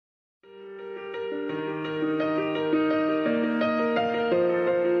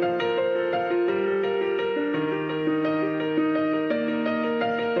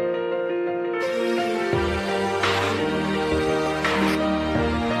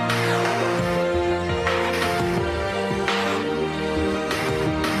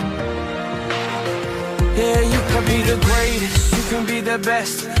be the greatest, you can be the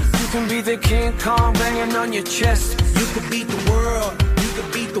best. You can be the King Kong banging on your chest. You can beat the world, you can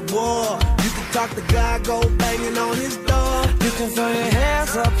beat the war. You can talk to God, go banging on his door. You can throw your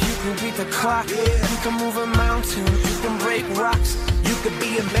hands up, you can beat the clock. Yeah. You can move a mountain, you can break rocks. You can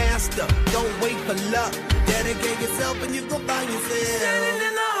be a master, don't wait for luck. Dedicate yourself and you gon' find yourself Standing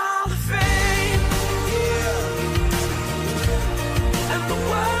in the Hall of Fame. Yeah. And the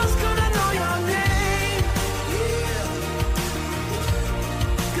world's gonna know your name. Yeah.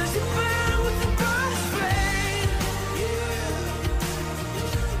 'Cause you burn with the brightest flame. Yeah.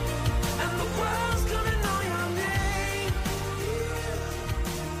 And the world's gonna know your name.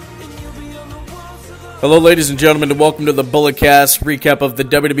 And you'll be on the walls of the... Hello, ladies and gentlemen, and welcome to the Bulletcast recap of the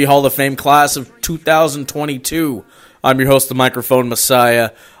WWE Hall of Fame class of 2022. I'm your host, the Microphone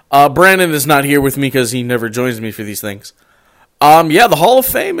Messiah. Brandon is not here with me because he never joins me for these things. The Hall of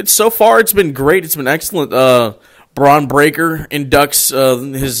Fame, it's been great. It's been excellent. Braun Breaker inducts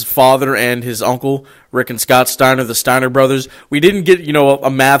his father and his uncle, Rick and Scott Steiner, the Steiner brothers. We didn't get, a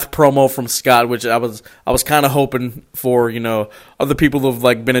math promo from Scott, which I was kind of hoping for, other people who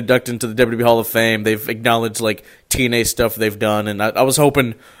have, been inducted into the WWE Hall of Fame. They've acknowledged, TNA stuff they've done, and I was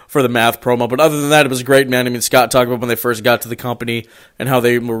hoping for the math promo. But other than that, it was great, man. I mean, Scott talked about when they first got to the company and how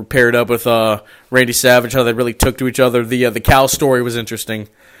they were paired up with Randy Savage, how they really took to each other. The cow story was interesting.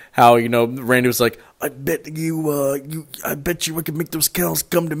 How, Randy was like, I bet you I can make those cows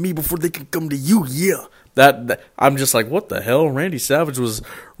come to me before they can come to you, yeah. That I'm just like, what the hell? Randy Savage was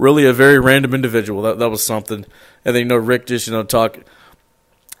really a very random individual. That was something. And then, Rick just, talk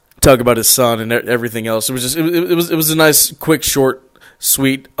about his son and everything else. It was just, it was a nice, quick, short,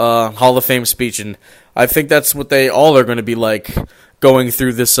 sweet Hall of Fame speech. And I think that's what they all are going to be like, going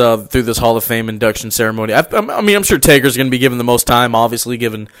through this Hall of Fame induction ceremony. I'm sure Taker's going to be given the most time, obviously,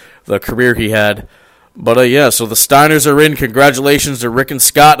 given the career he had. But, so the Steiners are in. Congratulations to Rick and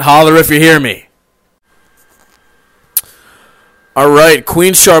Scott. Holler if you hear me. All right,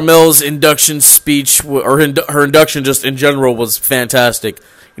 Queen Sharmell's induction speech, or her induction just in general, was fantastic.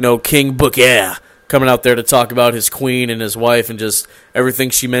 King Booker coming out there to talk about his queen and his wife and just everything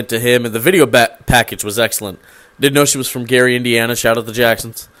she meant to him. And the video package was excellent. Didn't know she was from Gary, Indiana. Shout out the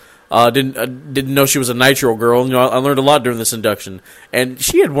Jacksons. Didn't know she was a Nitro girl. I learned a lot during this induction. And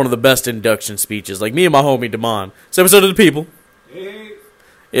she had one of the best induction speeches. Like me and my homie, Damon. This episode of The People. Hey.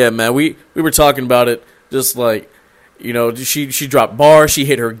 Yeah, man. We were talking about it. Just she dropped bars. She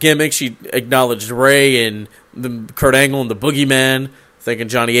hit her gimmick. She acknowledged Ray and the Kurt Angle and the Boogeyman. Thanking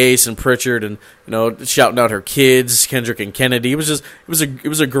Johnny Ace and Pritchard, and shouting out her kids, Kendrick and Kennedy. It was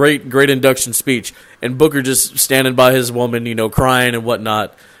a great induction speech, and Booker just standing by his woman, crying and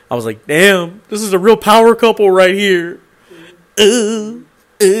whatnot. I was like, damn, this is a real power couple right here. It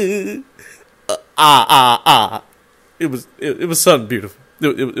was something beautiful.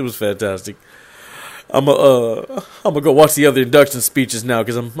 It was fantastic. I'm gonna go watch the other induction speeches now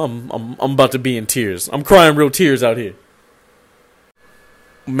because I'm about to be in tears. I'm crying real tears out here.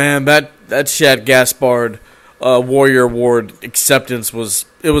 Man, that Shad Gaspard Warrior Award acceptance was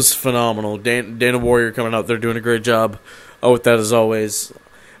phenomenal. Dana Warrior coming out there doing a great job with that as always.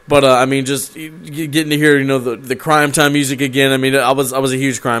 But just getting to hear the Crime Time music again. I mean, I was a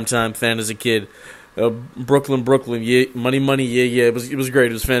huge Crime Time fan as a kid. Brooklyn, yeah, money, yeah. It was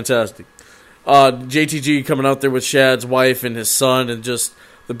great. It was fantastic. JTG coming out there with Shad's wife and his son, and just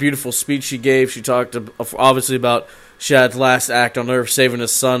the beautiful speech she gave. She talked obviously about Shad's last act on Earth, saving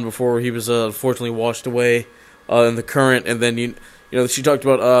his son before he was unfortunately washed away in the current. And then she talked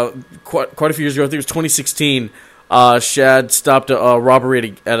about quite a few years ago. I think it was 2016. Shad stopped a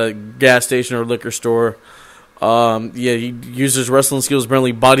robbery at a gas station or liquor store. He used his wrestling skills,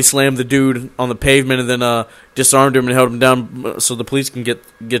 apparently body slammed the dude on the pavement, and then disarmed him and held him down so the police can get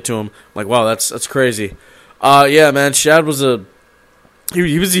to him. I'm like, wow, that's crazy. Man, Shad was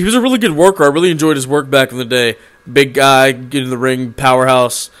he was a really good worker. I really enjoyed his work back in the day. Big guy, get in the ring,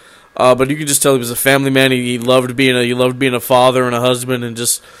 powerhouse. But you can just tell he was a family man. He loved being a father and a husband, and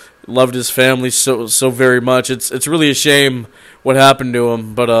just loved his family so very much. It's really a shame what happened to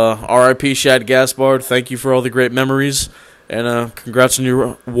him. But R.I.P. Shad Gaspard. Thank you for all the great memories, and congrats on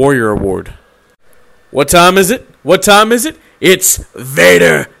your Warrior Award. What time is it? It's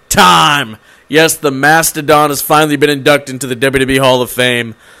Vader time. Yes, the Mastodon has finally been inducted into the WWE Hall of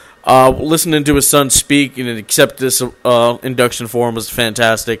Fame. Listening to his son speak and accept this induction for him was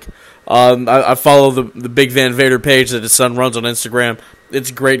fantastic. I follow the Big Van Vader page that his son runs on Instagram.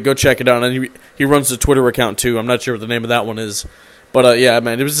 It's great. Go check it out. And he runs the Twitter account too. I'm not sure what the name of that one is, but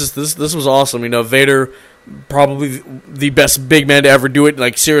man, it was just this was awesome. Vader, probably the best big man to ever do it.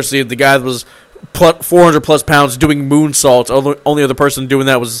 Like seriously, the guy that was 400 plus pounds doing moonsaults. Only other person doing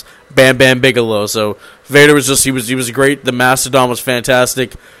that was Bam Bam Bigelow. So Vader was just he was great. The Mastodon was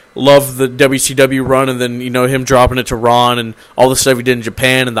fantastic. Loved the WCW run, and then him dropping it to Ron and all the stuff he did in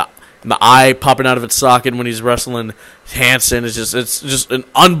Japan, and the eye popping out of its socket when he's wrestling Hansen. It's just an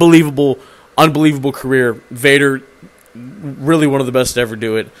unbelievable career. Vader, really one of the best to ever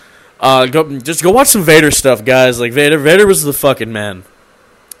do it. Go watch some Vader stuff, guys. Like Vader was the fucking man.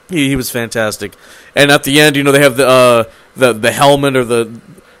 He was fantastic. And at the end, they have the helmet, or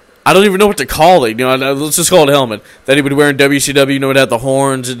I don't even know what to call it. Let's just call it a helmet that he would wear in WCW. It had the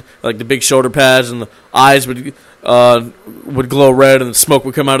horns and like the big shoulder pads, and the eyes would glow red, and the smoke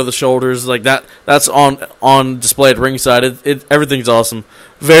would come out of the shoulders like that. That's on display at ringside. Everything's awesome.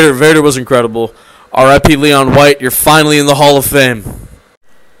 Vader was incredible. R.I.P. Leon White. You're finally in the Hall of Fame.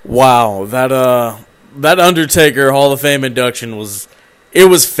 Wow, that Undertaker Hall of Fame induction was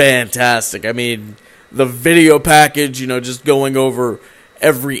fantastic. I mean, the video package, just going over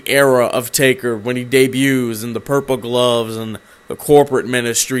every era of Taker when he debuts, and the purple gloves and the corporate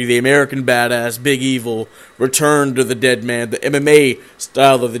ministry, the American Badass, Big Evil, Return to the Dead Man, the MMA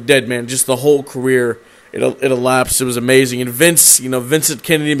style of the Dead Man, just the whole career. It elapsed. It was amazing. And Vince, Vincent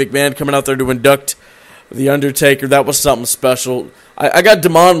Kennedy McMahon coming out there to induct the Undertaker, that was something special. I got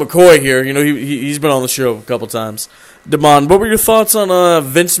Damon McCoy here. He's been on the show a couple times. Damon, what were your thoughts on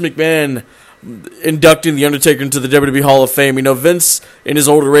Vince McMahon inducting the Undertaker into the WWE Hall of Fame? Vince, in his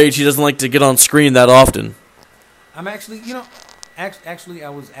older age, he doesn't like to get on screen that often. I'm actually, I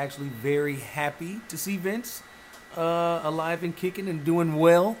was actually very happy to see Vince alive and kicking and doing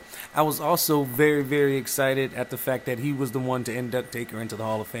well. I was also very, very excited at the fact that he was the one to induct Taker into the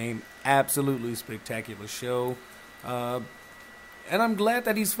Hall of Fame. Absolutely spectacular show. And I'm glad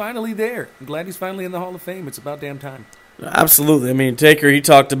that he's finally there. I'm glad he's finally in the Hall of Fame. It's about damn time. Absolutely. I mean, Taker, he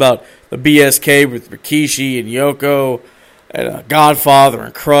talked about the BSK with Rikishi and Yoko, and Godfather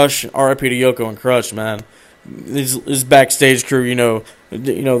and Crush. R.I.P. to Yoko and Crush, man. His backstage crew,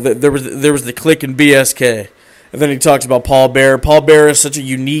 there was the Click and BSK. And then he talks about Paul Bearer. Paul Bearer is such a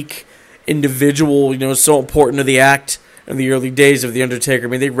unique individual, so important to the act in the early days of The Undertaker. I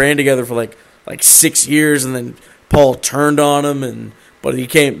mean, they ran together for like 6 years, and then Paul turned on him, but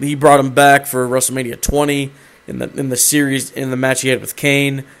he brought him back for WrestleMania 20 in the series, in the match he had with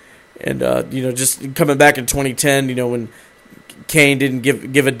Kane, and just coming back in 2010, when Kane didn't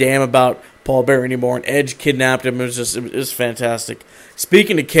give a damn about Paul Bearer anymore, and Edge kidnapped him. It was fantastic.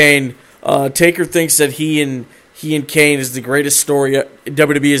 Speaking of Kane, Taker thinks that he and Kane is the greatest story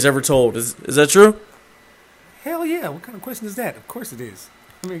WWE has ever told. Is that true? Hell yeah! What kind of question is that? Of course it is.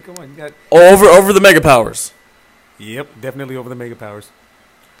 I mean, come on, you got over the Mega Powers. Yep, definitely over the Mega Powers.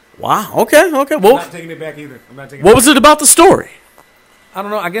 Wow. Okay. Well, I'm not taking it back either. What was it about the story? I don't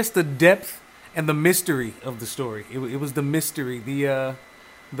know. I guess the depth and the mystery of the story. It was the mystery, the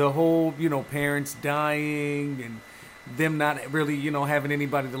whole parents dying and them not really having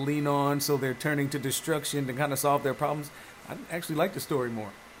anybody to lean on, so they're turning to destruction to kind of solve their problems. I actually like the story more.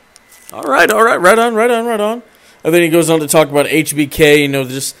 All right, right on. And then he goes on to talk about HBK,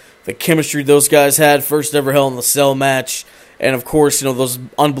 just the chemistry those guys had, first ever Hell in the Cell match, and of course, those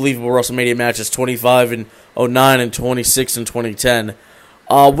unbelievable WrestleMania matches, 25 and 09 and 26 and 2010.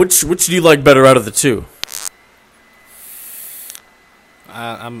 Which do you like better out of the two?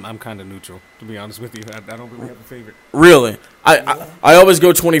 I'm kind of neutral, to be honest with you. I don't really have a favorite. Really? I always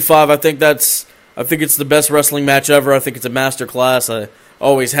go 25. I think it's the best wrestling match ever. I think it's a masterclass. I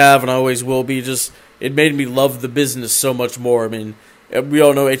always have and I always will be. Just it made me love the business so much more. I mean, we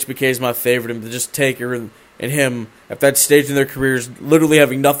all know HBK is my favorite, and just Taker and him at that stage in their careers, literally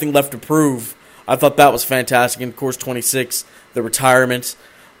having nothing left to prove. I thought that was fantastic. And of course, 26, the retirement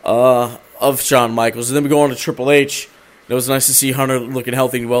of Shawn Michaels, and then we go on to Triple H. It was nice to see Hunter looking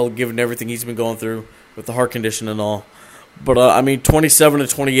healthy and well, given everything he's been going through with the heart condition and all. But 27 to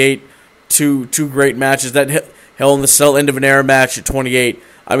 28, two great matches. That Hell in the Cell end of an era match at 28.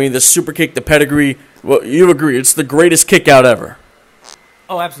 I mean, the super kick, the pedigree. Well, you agree, it's the greatest kick out ever.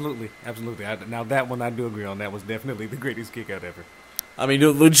 Oh, absolutely. Now that one I do agree on. That was definitely the greatest kick out ever. I mean,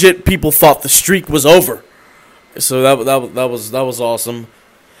 legit, people thought the streak was over. So that was awesome.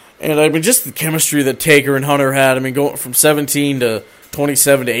 And I mean, just the chemistry that Taker and Hunter had. I mean, going from 17 to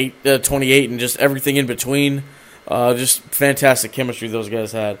 27 to 28, and just everything in between. Just fantastic chemistry those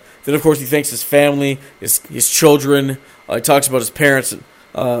guys had. Then, of course, he thanks his family, his children. He talks about his parents.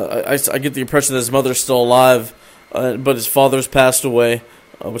 I get the impression that his mother's still alive, but his father's passed away,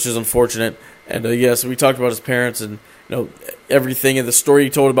 which is unfortunate. And so we talked about his parents and everything. And the story he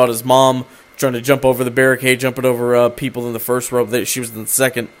told about his mom trying to jump over the barricade, jumping over people in the first row. She was in the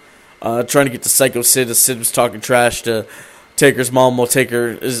second. trying to get to Psycho Sid as Sid was talking trash to Taker's mom.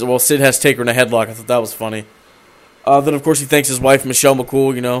 Sid has Taker in a headlock. I thought that was funny. Then, of course, he thanks his wife, Michelle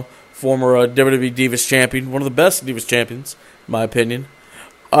McCool, former WWE Divas champion, one of the best Divas champions, in my opinion.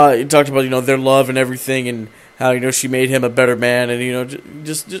 He talked about, their love and everything, and how, she made him a better man, and,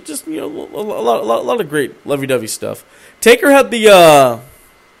 just a lot of great lovey-dovey stuff. Taker had the,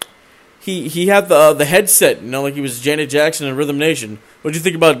 he had the headset, like he was Janet Jackson in Rhythm Nation. What did you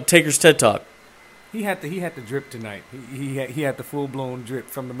think about Taker's TED Talk? He had the drip tonight. He had the full-blown drip,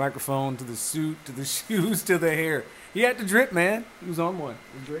 from the microphone to the suit to the shoes to the hair. He had the drip, man. He was on one.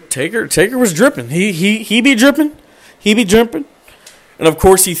 It was great. Taker was dripping. He be dripping. He be dripping. And of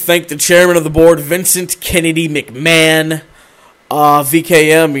course, he thanked the chairman of the board, Vincent Kennedy McMahon,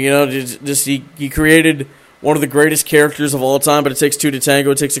 VKM. He created one of the greatest characters of all time. But it takes two to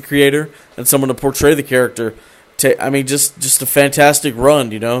tango. It takes a creator and someone to portray the character. Just a fantastic run.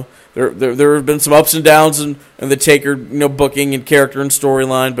 There have been some ups and downs in the Taker, booking and character and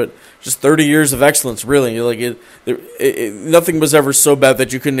storyline, but just 30 years of excellence, really. Nothing was ever so bad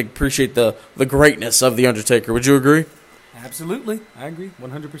that you couldn't appreciate the greatness of The Undertaker. Would you agree? Absolutely. I agree,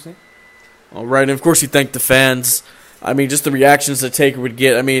 100%. All right, and of course he thanked the fans. Just the reactions that Taker would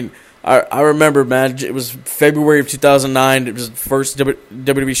get. I remember, man, it was February of 2009. It was the first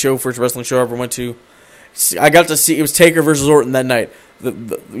WWE show, first wrestling show I ever went to. I got to see, it was Taker versus Orton that night.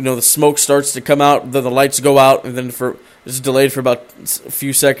 The smoke starts to come out, then the lights go out, and then it's delayed for about a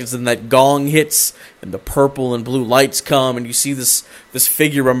few seconds, and that gong hits, and the purple and blue lights come, and you see this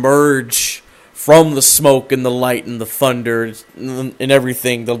figure emerge from the smoke and the light and the thunder and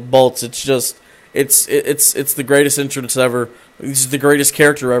everything, the bolts. It's just, it's the greatest entrance ever. This is the greatest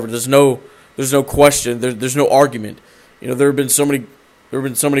character ever. There's no question. There's no argument. There have been so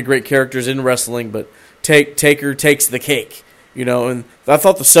many great characters in wrestling, but Taker takes the cake. And I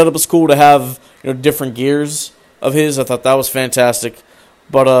thought the setup was cool to have, different gears of his. I thought that was fantastic.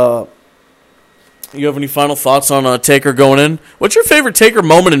 But, you have any final thoughts on Taker going in? What's your favorite Taker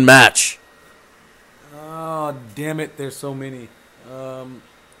moment and match? Oh, damn it. There's so many.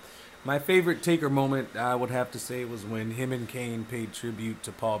 My favorite Taker moment, I would have to say, was when him and Kane paid tribute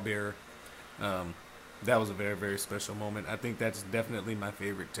to Paul Bearer. That was a very, very special moment. I think that's definitely my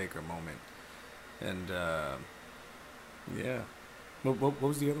favorite Taker moment. And, yeah. What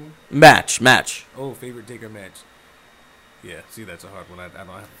was the other one? Match. Oh, favorite Taker match. Yeah, see, that's a hard one. I don't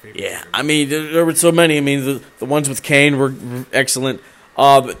have a favorite. Yeah, Taker there were so many. The ones with Kane were excellent.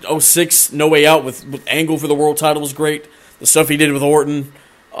 06, No Way Out with Angle for the world title was great. The stuff he did with Orton.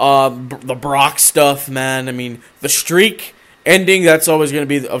 The Brock stuff, man. The streak ending, that's always going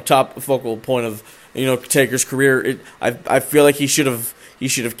to be a top focal point of, Taker's career. I feel like he should have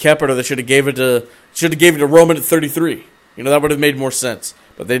kept it, or they should have gave it to Roman at 33. That would have made more sense.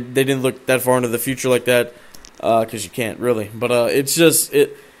 But they didn't look that far into the future like that, because you can't really. But it's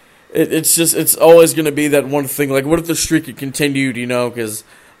always going to be that one thing. Like, what if the streak had continued? Because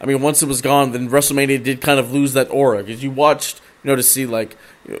once it was gone, then WrestleMania did kind of lose that aura. Because you watched, to see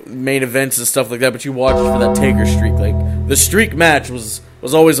main events and stuff like that, but you watched for that Taker streak. Like, the streak match was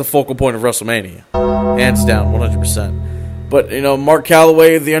always a focal point of WrestleMania, hands down, 100%. But, Mark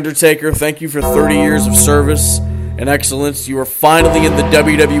Calloway, The Undertaker, thank you for 30 years of service and excellence. You are finally in the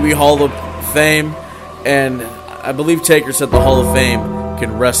WWE Hall of Fame, and I believe Taker said the Hall of Fame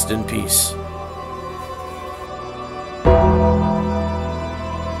can rest in peace.